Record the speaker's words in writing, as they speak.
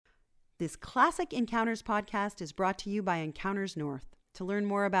This Classic Encounters podcast is brought to you by Encounters North. To learn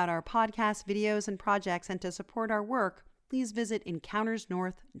more about our podcasts, videos, and projects, and to support our work, please visit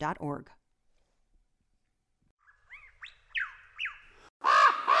encountersnorth.org.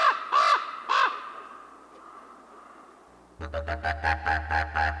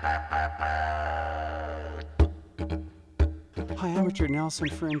 Hi, I'm Richard Nelson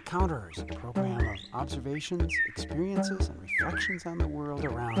for Encounters, a program of observations, experiences, and reflections on the world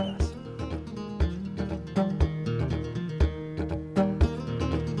around us.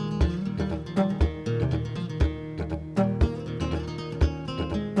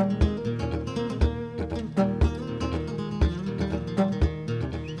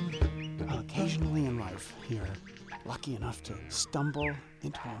 Occasionally in life, you're lucky enough to stumble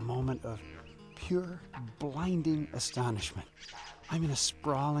into a moment of pure, blinding astonishment. I'm in a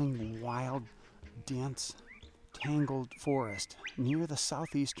sprawling, wild, dense, tangled forest near the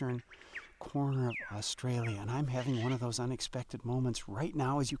southeastern corner of Australia, and I'm having one of those unexpected moments right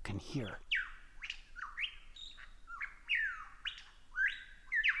now, as you can hear.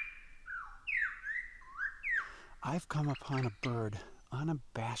 I've come upon a bird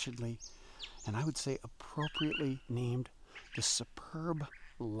unabashedly, and I would say appropriately named the superb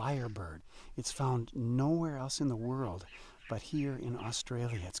lyrebird. It's found nowhere else in the world but here in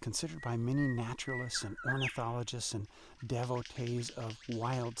Australia. It's considered by many naturalists and ornithologists and devotees of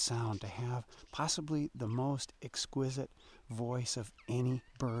wild sound to have possibly the most exquisite voice of any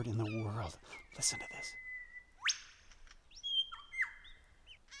bird in the world. Listen to this.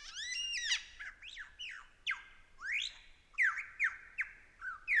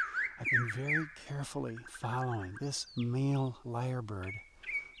 I've been very carefully following this male lyrebird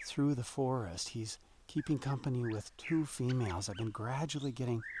through the forest. He's keeping company with two females. I've been gradually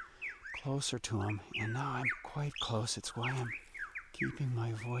getting closer to him, and now I'm quite close. It's why I'm keeping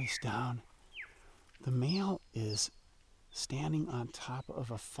my voice down. The male is standing on top of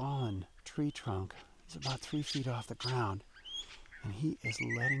a fallen tree trunk. He's about 3 feet off the ground, and he is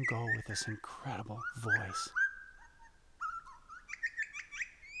letting go with this incredible voice.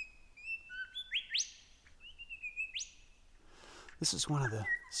 This is one of the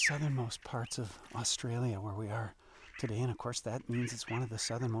southernmost parts of Australia where we are today, and of course that means it's one of the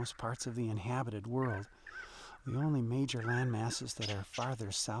southernmost parts of the inhabited world. The only major land masses that are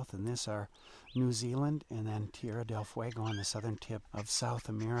farther south than this are New Zealand and then Tierra del Fuego on the southern tip of South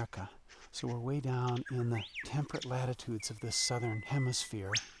America. So we're way down in the temperate latitudes of this southern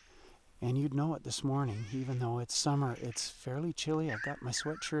hemisphere. And you'd know it this morning, even though it's summer, it's fairly chilly. I've got my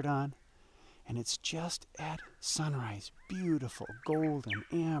sweatshirt on. And it's just at sunrise, beautiful, golden,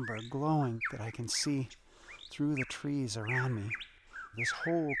 amber, glowing, that I can see through the trees around me. This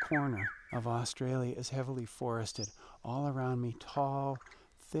whole corner of Australia is heavily forested. All around me, tall,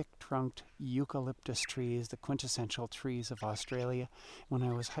 thick-trunked eucalyptus trees, the quintessential trees of Australia. When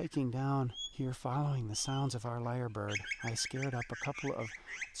I was hiking down here following the sounds of our lyrebird, I scared up a couple of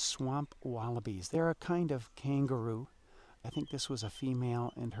swamp wallabies. They're a kind of kangaroo. I think this was a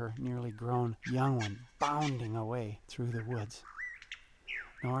female and her nearly grown young one bounding away through the woods.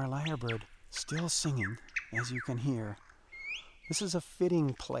 Now our lyrebird still singing, as you can hear. This is a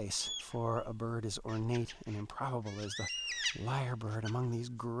fitting place for a bird as ornate and improbable as the lyrebird among these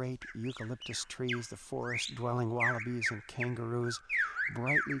great eucalyptus trees, the forest-dwelling wallabies and kangaroos,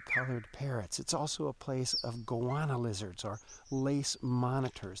 brightly colored parrots. It's also a place of goanna lizards or lace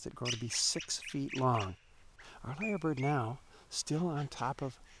monitors that grow to be 6 feet long. Our lyrebird now, still on top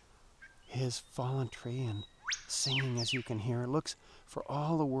of his fallen tree and singing, as you can hear, looks for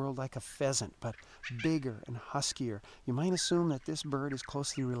all the world like a pheasant, but bigger and huskier. You might assume that this bird is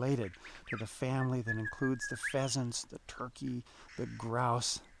closely related to the family that includes the pheasants, the turkey, the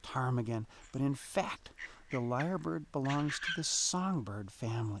grouse, ptarmigan, but in fact, the lyrebird belongs to the songbird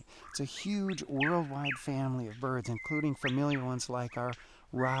family. It's a huge worldwide family of birds, including familiar ones like our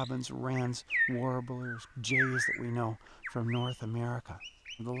robins, wrens, warblers, jays that we know from North America.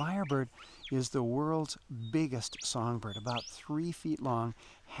 The lyrebird is the world's biggest songbird, about 3 feet long.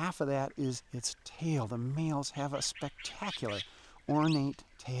 Half of that is its tail. The males have a spectacular, ornate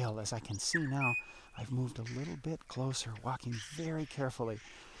tail. As I can see now, I've moved a little bit closer, walking very carefully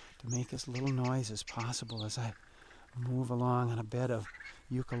to make as little noise as possible as I move along on a bed of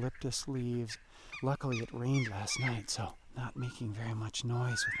eucalyptus leaves. Luckily, it rained last night, so not making very much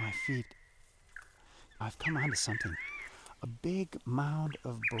noise with my feet. I've come onto something, a big mound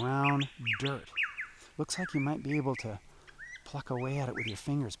of brown dirt. Looks like you might be able to pluck away at it with your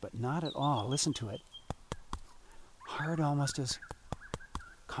fingers, but not at all. Listen to it. Hard almost as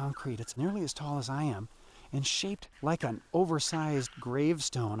concrete. It's nearly as tall as I am and shaped like an oversized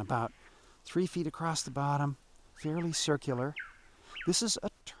gravestone, about 3 feet across the bottom, fairly circular. This is a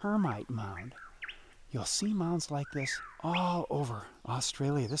termite mound. You'll see mounds like this all over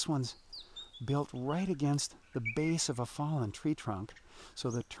Australia. This one's built right against the base of a fallen tree trunk. So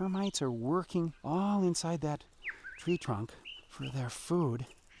the termites are working all inside that tree trunk for their food.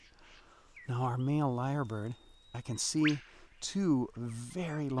 Now our male lyrebird, I can see 2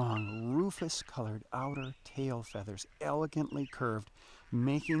 very long rufous-colored outer tail feathers, elegantly curved,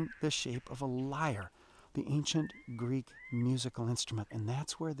 making the shape of a lyre, the ancient Greek musical instrument. And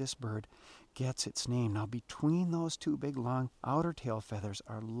that's where this bird gets its name. Now between those 2 big long outer tail feathers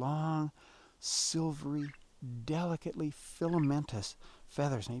are long, silvery, delicately filamentous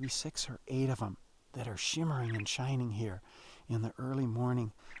feathers, maybe 6 or 8 of them, that are shimmering and shining here in the early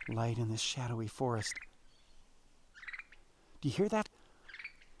morning light in this shadowy forest. Do you hear that?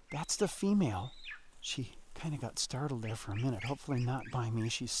 That's the female. She kind of got startled there for a minute, hopefully not by me.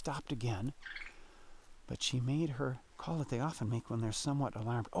 She stopped again, but she made her call that they often make when they're somewhat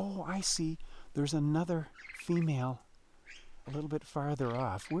alarmed. Oh, I see. There's another female a little bit farther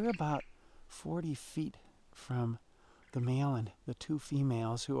off. We're about 40 feet from the male and the 2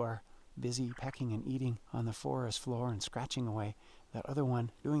 females who are busy pecking and eating on the forest floor and scratching away. That other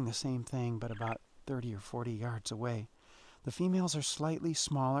one doing the same thing, but about 30 or 40 yards away. The females are slightly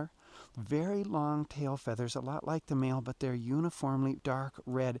smaller, very long tail feathers, a lot like the male, but they're uniformly dark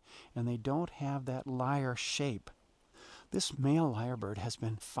red, and they don't have that lyre shape. This male lyrebird has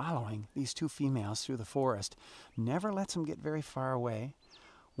been following these 2 females through the forest, never lets them get very far away.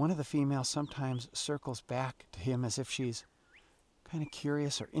 One of the females sometimes circles back to him as if she's kind of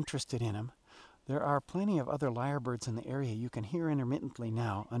curious or interested in him. There are plenty of other lyrebirds in the area. You can hear intermittently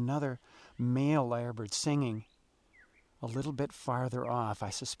now another male lyrebird singing a little bit farther off.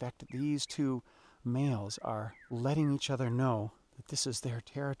 I suspect that these 2 males are letting each other know that this is their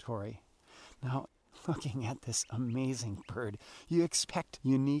territory. Now, looking at this amazing bird, you expect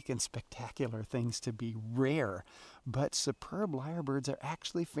unique and spectacular things to be rare, but superb lyrebirds are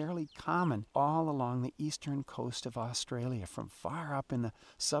actually fairly common all along the eastern coast of Australia, from far up in the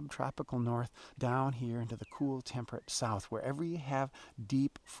subtropical north down here into the cool temperate south. Wherever you have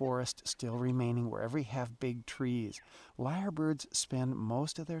deep forest still remaining, wherever you have big trees, lyrebirds spend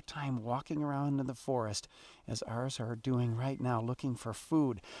most of their time walking around in the forest, as ours are doing right now, looking for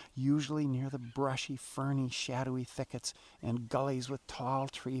food, usually near the brushy, ferny, shadowy thickets and gullies with tall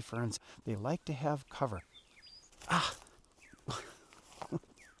tree ferns. They like to have cover.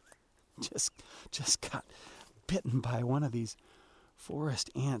 Just got bitten by one of these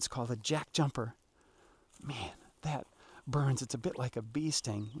forest ants called a jackjumper. Man, that burns. It's a bit like a bee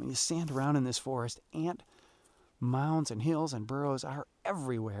sting. When you stand around in this forest, ant mounds and hills and burrows are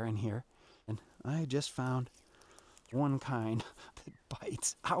everywhere in here. And I just found one kind that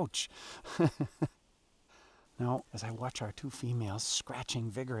bites. Ouch! Now, as I watch our 2 females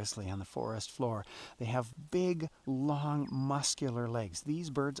scratching vigorously on the forest floor, they have big, long, muscular legs. These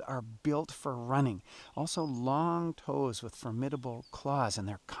birds are built for running. Also long toes with formidable claws, and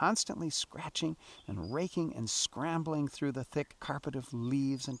they're constantly scratching and raking and scrambling through the thick carpet of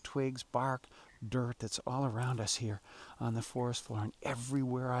leaves and twigs, bark, dirt that's all around us here on the forest floor. And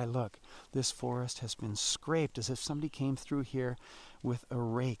everywhere I look, this forest has been scraped as if somebody came through here with a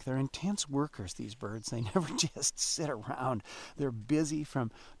rake. They're intense workers, these birds. They never just sit around. They're busy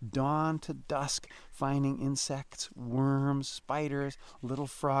from dawn to dusk finding insects, worms, spiders, little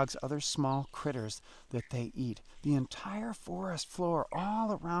frogs, other small critters that they eat. The entire forest floor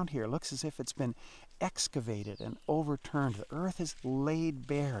all around here looks as if it's been excavated and overturned. The earth is laid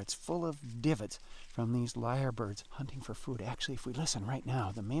bare. It's full of divots from these lyrebirds hunting for food. Actually, if we listen right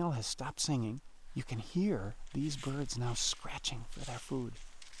now, the male has stopped singing. You can hear these birds now scratching for their food.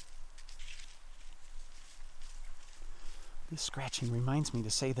 This scratching reminds me to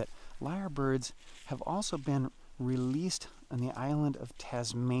say that lyrebirds have also been released on the island of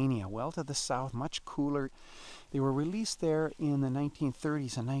Tasmania, well to the south, much cooler. They were released there in the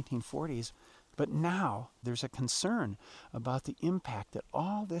 1930s and 1940s. But now there's a concern about the impact that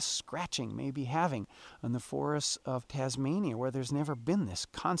all this scratching may be having on the forests of Tasmania, where there's never been this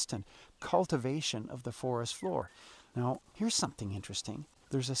constant cultivation of the forest floor. Now, here's something interesting.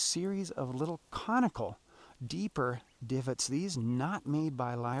 There's a series of little conical, deeper divots, these not made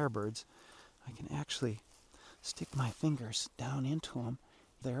by lyrebirds. I can actually stick my fingers down into them.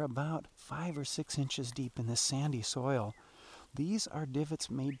 They're about 5 or 6 inches deep in this sandy soil. These are divots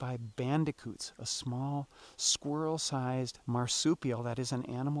made by bandicoots, a small squirrel-sized marsupial, that is an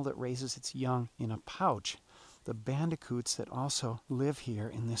animal that raises its young in a pouch. The bandicoots that also live here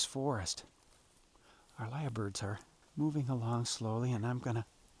in this forest. Our lyrebirds are moving along slowly, and I'm going to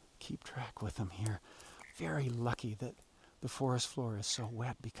keep track with them here. Very lucky that the forest floor is so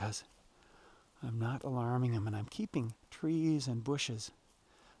wet because I'm not alarming them, and I'm keeping trees and bushes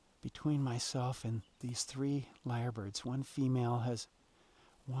between myself and these 3 lyrebirds. One female has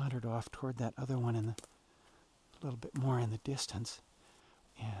wandered off toward that other one a little bit more in the distance,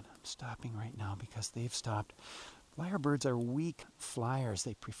 and I'm stopping right now because they've stopped. Lyrebirds are weak flyers.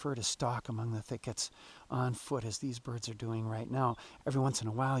 They prefer to stalk among the thickets on foot, as these birds are doing right now. Every once in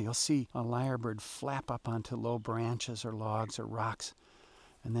a while you'll see a lyrebird flap up onto low branches or logs or rocks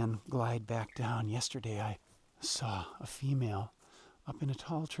and then glide back down. Yesterday I saw a female up in a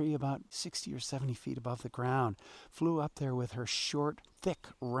tall tree about 60 or 70 feet above the ground, flew up there with her short, thick,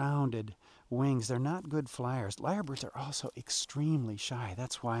 rounded wings. They're not good flyers. Lyrebirds are also extremely shy.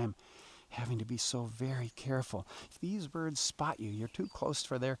 That's why I'm having to be so very careful. If these birds spot you, you're too close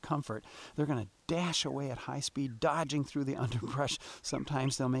for their comfort, they're going to dash away at high speed, dodging through the underbrush.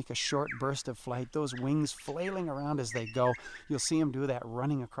 Sometimes they'll make a short burst of flight, those wings flailing around as they go. You'll see them do that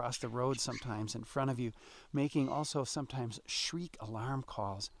running across the road sometimes in front of you, making also sometimes shriek alarm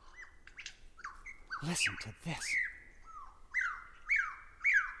calls. Listen to this.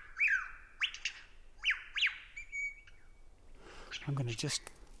 I'm going to just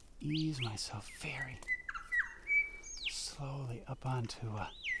ease myself very slowly up onto a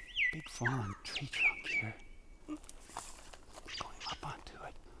big fallen tree trunk here. Going up onto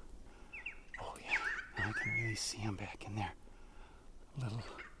it. Oh yeah, now I can really see him back in there. A little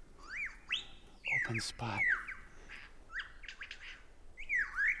open spot.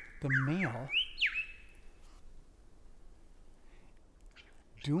 The male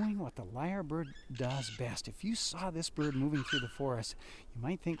doing what the lyrebird does best. If you saw this bird moving through the forest, you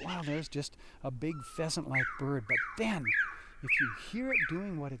might think, wow, there's just a big pheasant-like bird. But then, if you hear it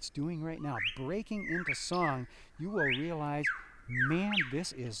doing what it's doing right now, breaking into song, you will realize, man,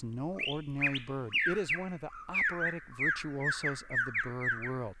 this is no ordinary bird. It is one of the operatic virtuosos of the bird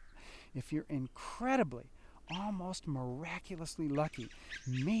world. If you're incredibly, almost miraculously lucky,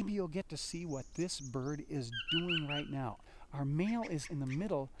 maybe you'll get to see what this bird is doing right now. Our male is in the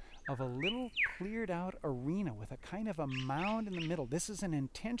middle of a little cleared out arena with a kind of a mound in the middle. This is an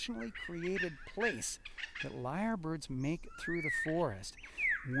intentionally created place that lyrebirds make through the forest.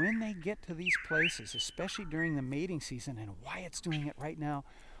 When they get to these places, especially during the mating season, and why it's doing it right now,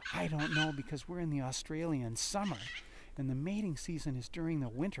 I don't know, because we're in the Australian summer and the mating season is during the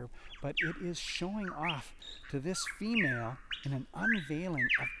winter, but it is showing off to this female in an unveiling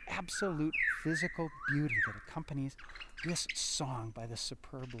of absolute physical beauty that accompanies this song by the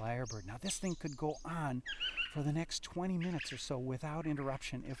superb lyrebird. Now this thing could go on for the next 20 minutes or so without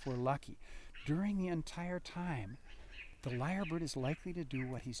interruption if we're lucky. During the entire time, the lyrebird is likely to do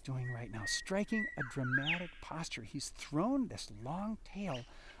what he's doing right now, striking a dramatic posture. He's thrown this long tail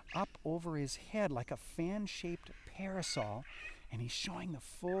up over his head like a fan-shaped parasol, and he's showing the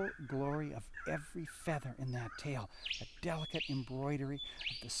full glory of every feather in that tail, the delicate embroidery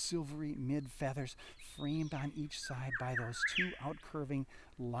of the silvery mid-feathers framed on each side by those 2 outcurving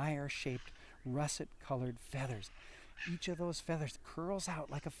lyre-shaped russet-colored feathers. Each of those feathers curls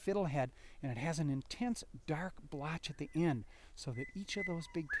out like a fiddlehead, and it has an intense dark blotch at the end, so that each of those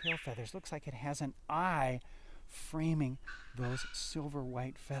big tail feathers looks like it has an eye framing those silver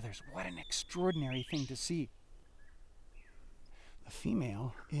white feathers. What an extraordinary thing to see. The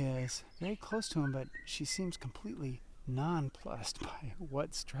female is very close to him, but she seems completely nonplussed by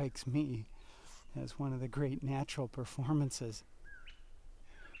what strikes me as one of the great natural performances.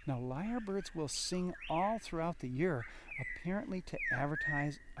 Now, lyrebirds will sing all throughout the year, apparently to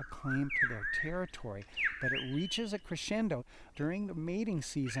advertise a claim to their territory, but it reaches a crescendo during the mating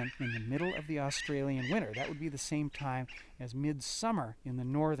season in the middle of the Australian winter. That would be the same time as midsummer in the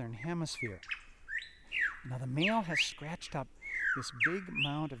northern hemisphere. Now, the male has scratched up this big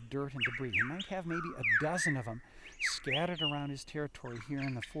mound of dirt and debris. He might have maybe a dozen of them scattered around his territory here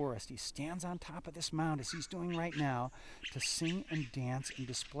in the forest. He stands on top of this mound, as he's doing right now, to sing and dance and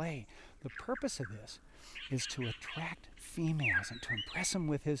display. The purpose of this is to attract females and to impress them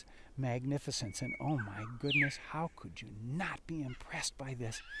with his magnificence. And oh my goodness, how could you not be impressed by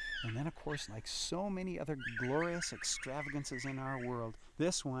this? And then, of course, like so many other glorious extravagances in our world,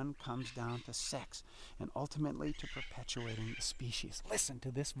 this one comes down to sex and ultimately to perpetuating the species. Listen to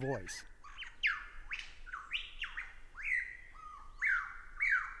this voice.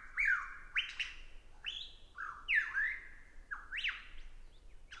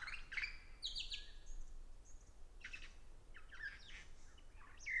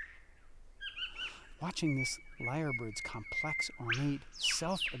 Watching this lyrebird's complex, ornate,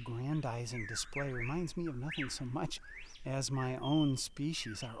 self-aggrandizing display reminds me of nothing so much as my own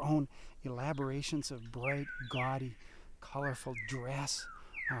species, our own elaborations of bright, gaudy, colorful dress,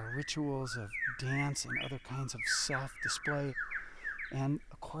 our rituals of dance and other kinds of self-display, and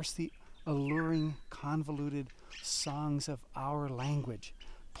of course the alluring, convoluted songs of our language,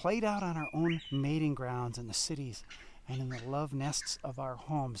 played out on our own mating grounds in the cities and in the love nests of our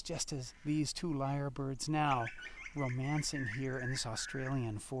homes, just as these two lyrebirds now romancing here in this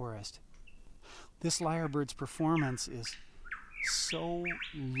Australian forest. This lyrebird's performance is so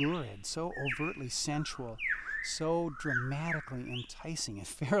lurid, so overtly sensual, so dramatically enticing, it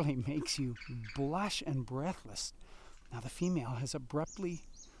fairly makes you blush and breathless. Now the female has abruptly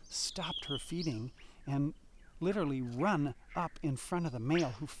stopped her feeding and literally run up in front of the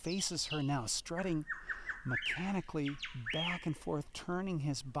male, who faces her now, strutting mechanically back and forth, turning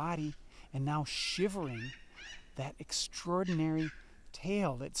his body and now shivering that extraordinary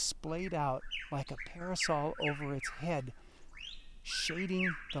tail that's splayed out like a parasol over its head,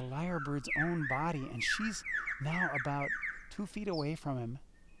 shading the lyrebird's own body. And she's now about 2 feet away from him.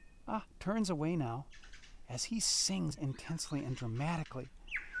 Turns away now as he sings intensely and dramatically.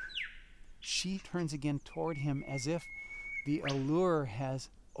 She turns again toward him as if the allure has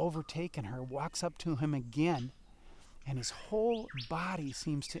overtaken her, walks up to him again, and his whole body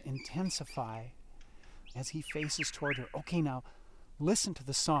seems to intensify as he faces toward her. Okay, now listen to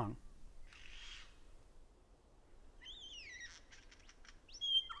the song.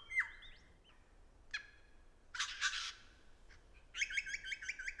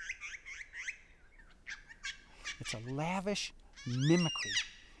 It's a lavish mimicry,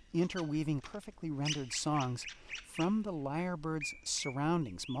 interweaving perfectly rendered songs from the lyrebird's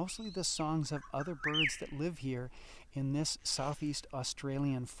surroundings, mostly the songs of other birds that live here in this Southeast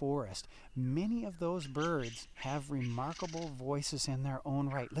Australian forest. Many of those birds have remarkable voices in their own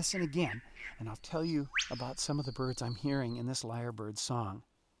right. Listen again, and I'll tell you about some of the birds I'm hearing in this lyrebird song.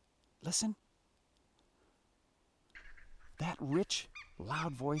 Listen. That rich,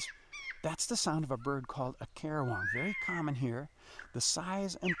 loud voice, that's the sound of a bird called a currawong, very common here. The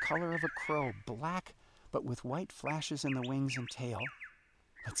size and color of a crow, black but with white flashes in the wings and tail.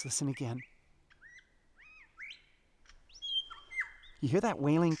 Let's listen again. You hear that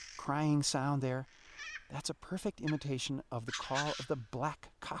wailing, crying sound there? That's a perfect imitation of the call of the black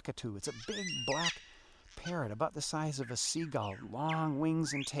cockatoo. It's a big black parrot about the size of a seagull, long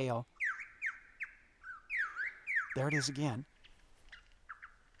wings and tail. There it is again.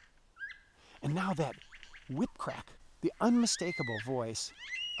 And now that whip crack, the unmistakable voice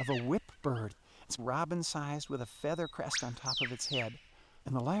of a whip bird. It's robin-sized with a feather crest on top of its head.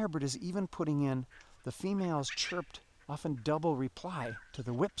 And the lyrebird is even putting in the female's chirped, often double reply to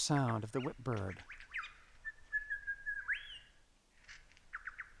the whip sound of the whip bird.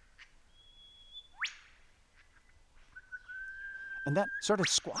 And that sort of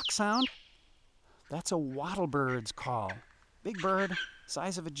squawk sound, that's a wattlebird's call. Big bird,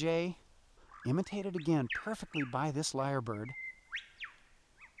 size of a jay, imitated again perfectly by this lyrebird.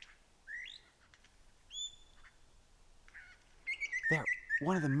 There,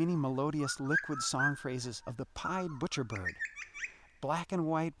 one of the many melodious liquid song phrases of the pied butcherbird. Black and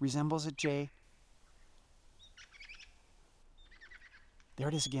white, resembles a jay. There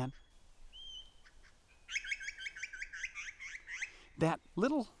it is again. That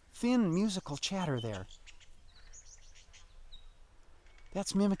little thin musical chatter there,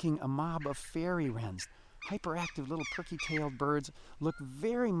 that's mimicking a mob of fairy wrens. Hyperactive little perky-tailed birds look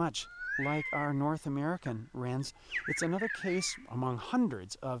very much like our North American wrens. It's another case among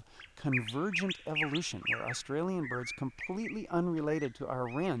hundreds of convergent evolution where Australian birds, completely unrelated to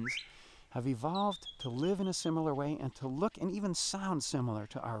our wrens, have evolved to live in a similar way and to look and even sound similar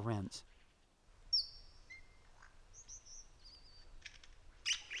to our wrens.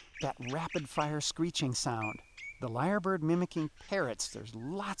 That rapid-fire screeching sound, the lyrebird mimicking parrots. There's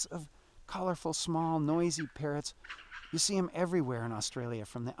lots of colorful, small, noisy parrots. You see them everywhere in Australia,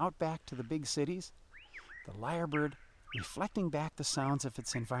 from the outback to the big cities. The lyrebird reflecting back the sounds of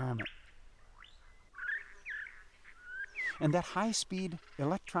its environment. And that high-speed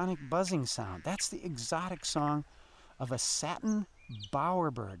electronic buzzing sound, that's the exotic song of a satin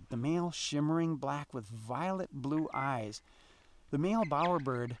bowerbird, the male shimmering black with violet blue eyes. The male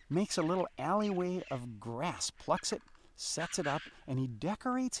bowerbird makes a little alleyway of grass, plucks it, sets it up, and he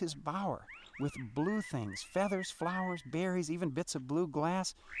decorates his bower with blue things, feathers, flowers, berries, even bits of blue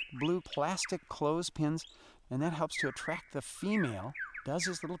glass, blue plastic clothespins, and that helps to attract the female, does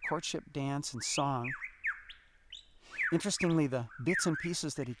his little courtship dance and song. Interestingly, the bits and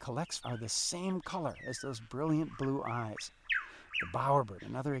pieces that he collects are the same color as those brilliant blue eyes. The bowerbird,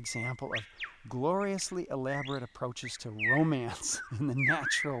 another example of gloriously elaborate approaches to romance in the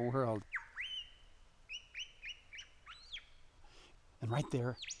natural world. And right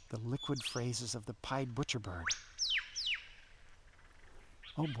there, the liquid phrases of the pied butcherbird.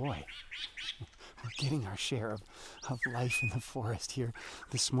 Oh boy, we're getting our share of life in the forest here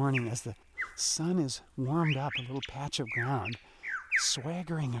this morning as the sun is warmed up a little patch of ground.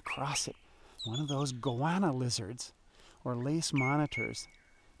 Swaggering across it, one of those goanna lizards, or lace monitors,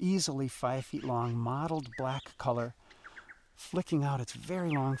 easily 5 feet long, mottled black color, flicking out its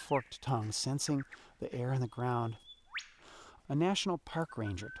very long forked tongue, sensing the air and the ground. A national park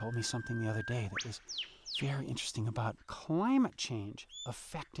ranger told me something the other day that was very interesting about climate change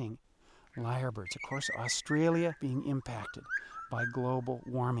affecting lyrebirds. Of course, Australia being impacted by global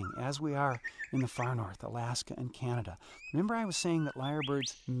warming, as we are in the far north, Alaska and Canada. Remember I was saying that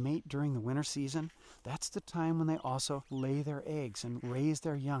lyrebirds mate during the winter season? That's the time when they also lay their eggs and raise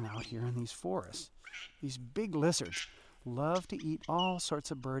their young out here in these forests. These big lizards love to eat all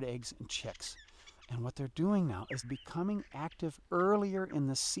sorts of bird eggs and chicks. And what they're doing now is becoming active earlier in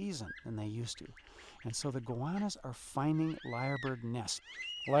the season than they used to. And so the goannas are finding lyrebird nests.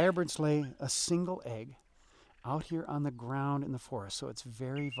 Lyrebirds lay a single egg out here on the ground in the forest, so it's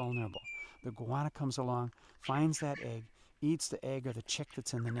very vulnerable. The goanna comes along, finds that egg, eats the egg or the chick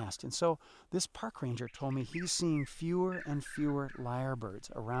that's in the nest. And so this park ranger told me he's seeing fewer and fewer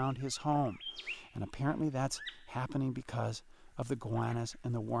lyrebirds around his home. And apparently that's happening because of the goannas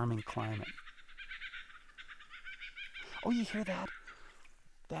and the warming climate. Oh, you hear that?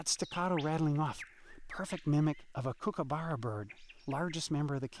 That staccato rattling off. Perfect mimic of a kookaburra bird, largest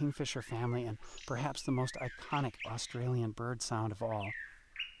member of the kingfisher family and perhaps the most iconic Australian bird sound of all.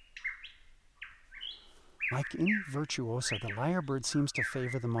 Like any virtuoso, the lyrebird seems to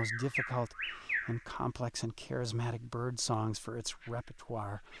favor the most difficult and complex and charismatic bird songs for its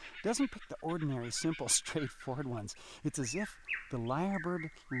repertoire. It doesn't pick the ordinary, simple, straightforward ones. It's as if the lyrebird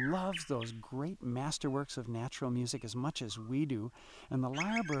loves those great masterworks of natural music as much as we do, and the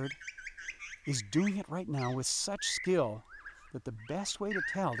lyrebird is doing it right now with such skill that the best way to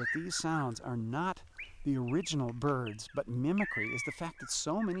tell that these sounds are not the original birds, but mimicry, is the fact that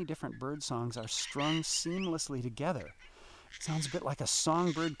so many different bird songs are strung seamlessly together. It sounds a bit like a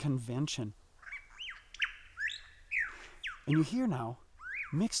songbird convention. And you hear now,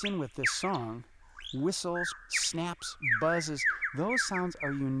 mixed in with this song, whistles, snaps, buzzes. Those sounds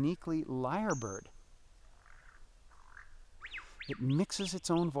are uniquely lyrebird. It mixes its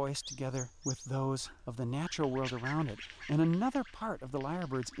own voice together with those of the natural world around it. And another part of the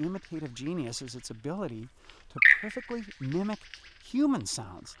lyrebird's imitative genius is its ability to perfectly mimic human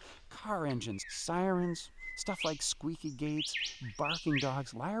sounds. Car engines, sirens, stuff like squeaky gates, barking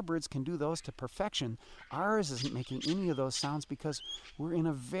dogs. Lyrebirds can do those to perfection. Ours isn't making any of those sounds because we're in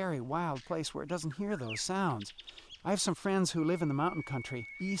a very wild place where it doesn't hear those sounds. I have some friends who live in the mountain country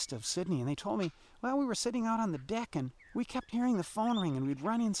east of Sydney, and they told me, well, we were sitting out on the deck and we kept hearing the phone ring, and we'd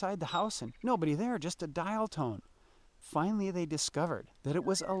run inside the house and nobody there, just a dial tone. Finally, they discovered that it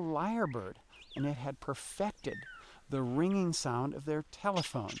was a lyrebird, and it had perfected the ringing sound of their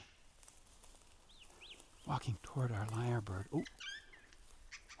telephone. Walking toward our lyrebird. Oh,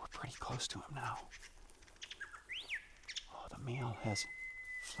 we're pretty close to him now. Oh, the male has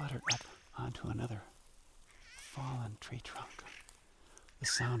fluttered up onto another fallen tree trunk. The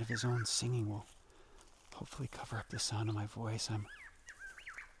sound of his own singing will hopefully cover up the sound of my voice. I'm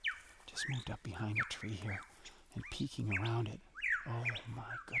just moved up behind a tree here and peeking around it. Oh my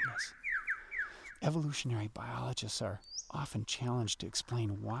goodness. Evolutionary biologists are often challenged to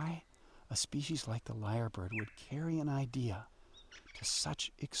explain why a species like the lyrebird would carry an idea to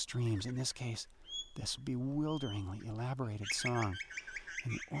such extremes. In this case, this bewilderingly elaborated song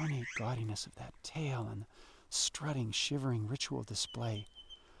and the ornate gaudiness of that tail and the strutting, shivering ritual display.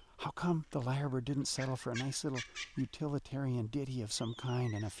 How come the lyrebird didn't settle for a nice little utilitarian ditty of some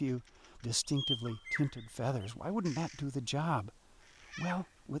kind and a few distinctively tinted feathers? Why wouldn't that do the job? Well,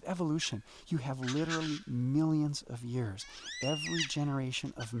 with evolution, you have literally millions of years. Every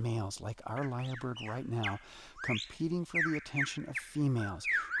generation of males, like our lyrebird right now, competing for the attention of females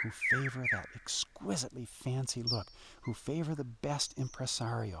who favor that exquisitely fancy look, who favor the best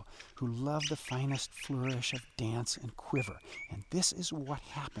impresario, who love the finest flourish of dance and quiver. And this is what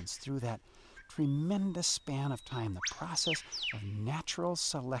happens through that tremendous span of time, the process of natural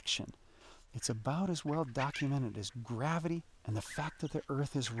selection. It's about as well documented as gravity and the fact that the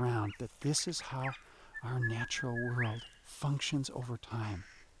earth is round, that this is how our natural world functions over time.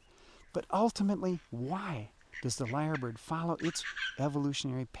 But ultimately, why? Does the lyrebird follow its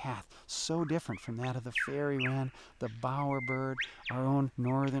evolutionary path so different from that of the fairy wren, the bowerbird, our own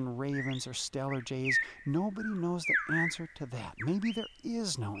northern ravens or stellar jays? Nobody knows the answer to that. Maybe there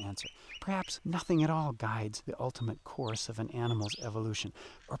is no answer. Perhaps nothing at all guides the ultimate course of an animal's evolution.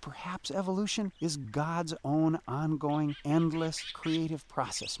 Or perhaps evolution is God's own ongoing, endless, creative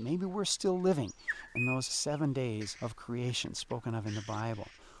process. Maybe we're still living in those 7 days of creation spoken of in the Bible.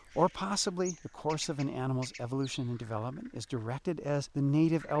 Or possibly the course of an animal's evolution and development is directed, as the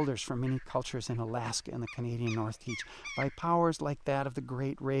native elders from many cultures in Alaska and the Canadian North teach, by powers like that of the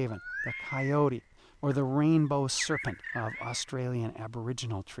great raven, the coyote, or the rainbow serpent of Australian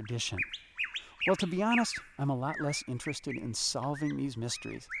Aboriginal tradition. Well, to be honest, I'm a lot less interested in solving these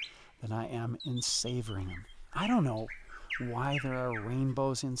mysteries than I am in savoring them. I don't know why there are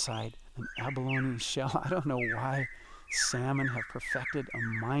rainbows inside an abalone shell. I don't know why salmon have perfected a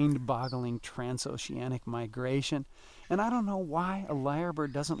mind-boggling transoceanic migration. And I don't know why a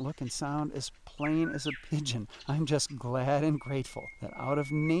lyrebird doesn't look and sound as plain as a pigeon. I'm just glad and grateful that out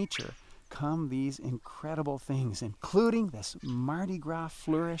of nature come these incredible things, including this Mardi Gras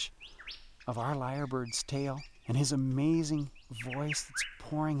flourish of our lyrebird's tail and his amazing voice that's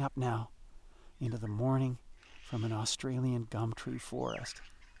pouring up now into the morning from an Australian gum tree forest.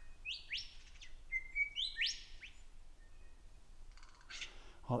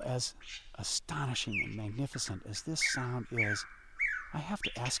 Well, as astonishing and magnificent as this sound is, I have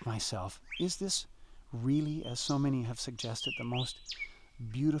to ask myself, is this really, as so many have suggested, the most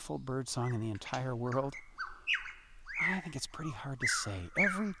beautiful bird song in the entire world? I think it's pretty hard to say.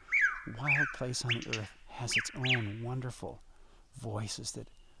 Every wild place on the earth has its own wonderful voices that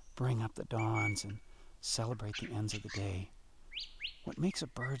bring up the dawns and celebrate the ends of the day. What makes a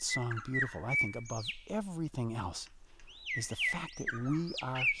bird song beautiful, I think, above everything else, is the fact that we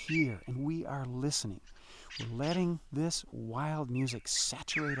are here and we are listening. We're letting this wild music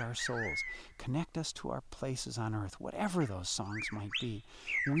saturate our souls, connect us to our places on earth, whatever those songs might be,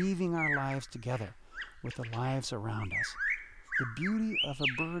 weaving our lives together with the lives around us. The beauty of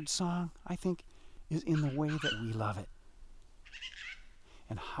a bird song, I think, is in the way that we love it.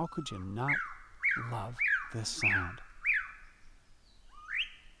 And how could you not love this sound?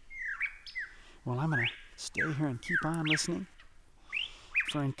 Well, I'm going to stay here and keep on listening.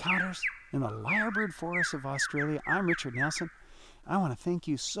 For Encounters in the Lyrebird Forests of Australia, I'm Richard Nelson. I want to thank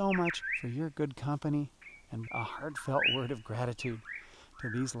you so much for your good company and a heartfelt word of gratitude to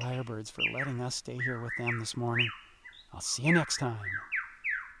these lyrebirds for letting us stay here with them this morning. I'll see you next time.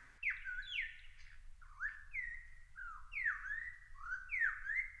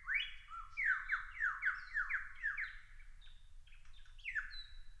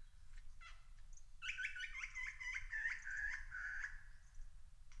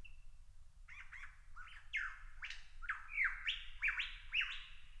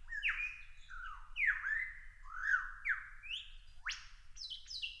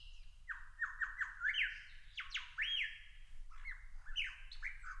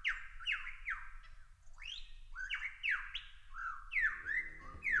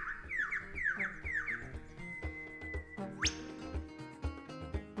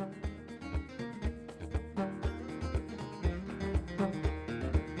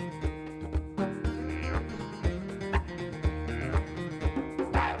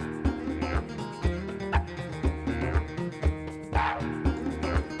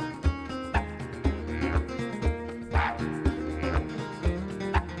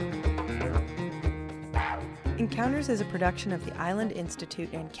 Encounters is a production of the Island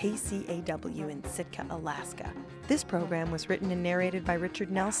Institute and KCAW in Sitka, Alaska. This program was written and narrated by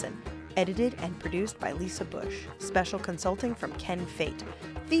Richard Nelson, edited and produced by Lisa Bush. Special consulting from Ken Fate.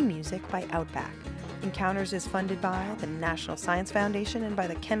 Theme music by Outback. Encounters is funded by the National Science Foundation and by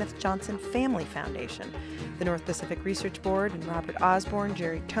the Kenneth Johnson Family Foundation, the North Pacific Research Board, and Robert Osborne,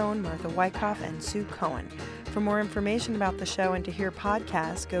 Jerry Tone, Martha Wyckoff, and Sue Cohen. For more information about the show and to hear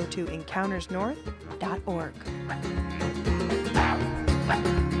podcasts, go to encountersnorth.org.